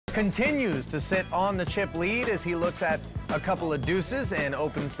continues to sit on the chip lead as he looks at a couple of deuces and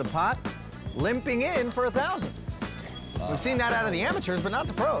opens the pot, limping in for 1,000. We've seen that out of the amateurs, but not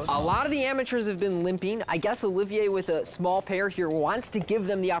the pros. A lot of the amateurs have been limping. I guess Olivier, with a small pair here, wants to give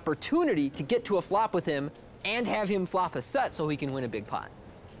them the opportunity to get to a flop with him and have him flop a set so he can win a big pot.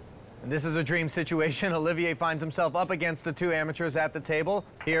 And this is a dream situation. Olivier finds himself up against the two amateurs at the table.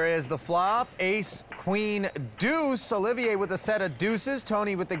 Here is the flop, ace, queen, deuce. Olivier with a set of deuces.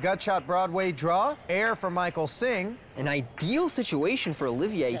 Tony with the gut shot Broadway draw. Air for Michael Singh. An ideal situation for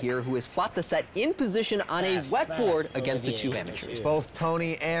Olivier here, who has flopped a set in position on a wet board against the two amateurs. Both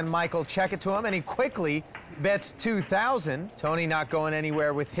Tony and Michael check it to him, and he quickly bets 2,000. Tony not going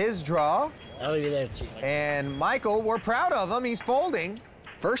anywhere with his draw. I'll leave you there too. And Michael, we're proud of him. He's folding.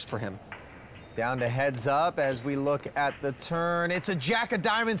 First for him. Down to heads up as we look at the turn. It's a jack of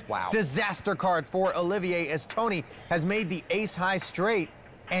diamonds. Wow. Disaster card for Olivier as Tony has made the ace high straight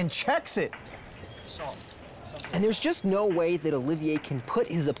and checks it. And there's just no way that Olivier can put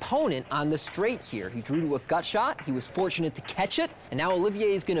his opponent on the straight here. He drew to a gut shot. He was fortunate to catch it. And now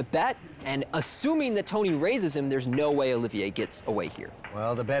Olivier is going to bet. And assuming that Tony raises him, there's no way Olivier gets away here.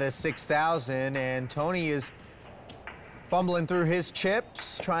 Well, the bet is 6,000, and Tony is fumbling through his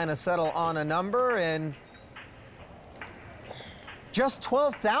chips, trying to settle on a number, and just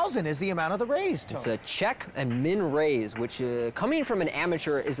 12,000 is the amount of the raise, Tony. It's a check and min raise, which coming from an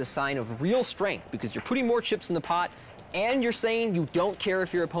amateur is a sign of real strength because you're putting more chips in the pot and you're saying you don't care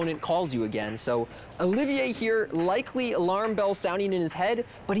if your opponent calls you again. So Olivier here, likely alarm bell sounding in his head,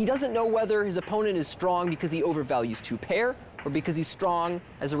 but he doesn't know whether his opponent is strong because he overvalues two pair or because he's strong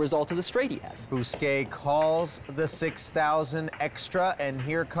as a result of the straight he has. Busquet calls the 6,000 extra, and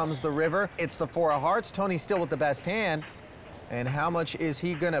here comes the river. It's the four of hearts. Tony's still with the best hand. And how much is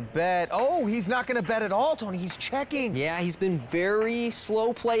he gonna bet? Oh, he's not gonna bet at all, Tony. He's checking. Yeah, he's been very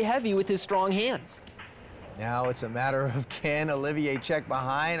slow play heavy with his strong hands. Now it's a matter of can Olivier check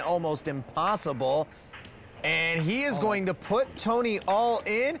behind? Almost impossible. And he is going to put Tony all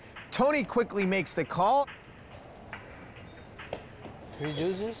in. Tony quickly makes the call. 3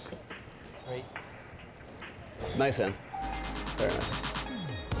 deuces? Right. Nice hand. Very nice.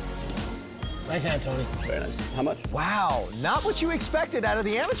 Nice hand, Tony. Very nice. How much? Wow, not what you expected out of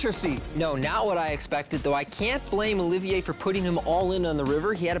the amateur seat. No, not what I expected, though I can't blame Olivier for putting him all in on the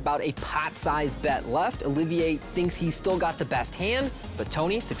river. He had about a pot-sized bet left. Olivier thinks he's still got the best hand, but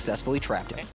Tony successfully trapped him.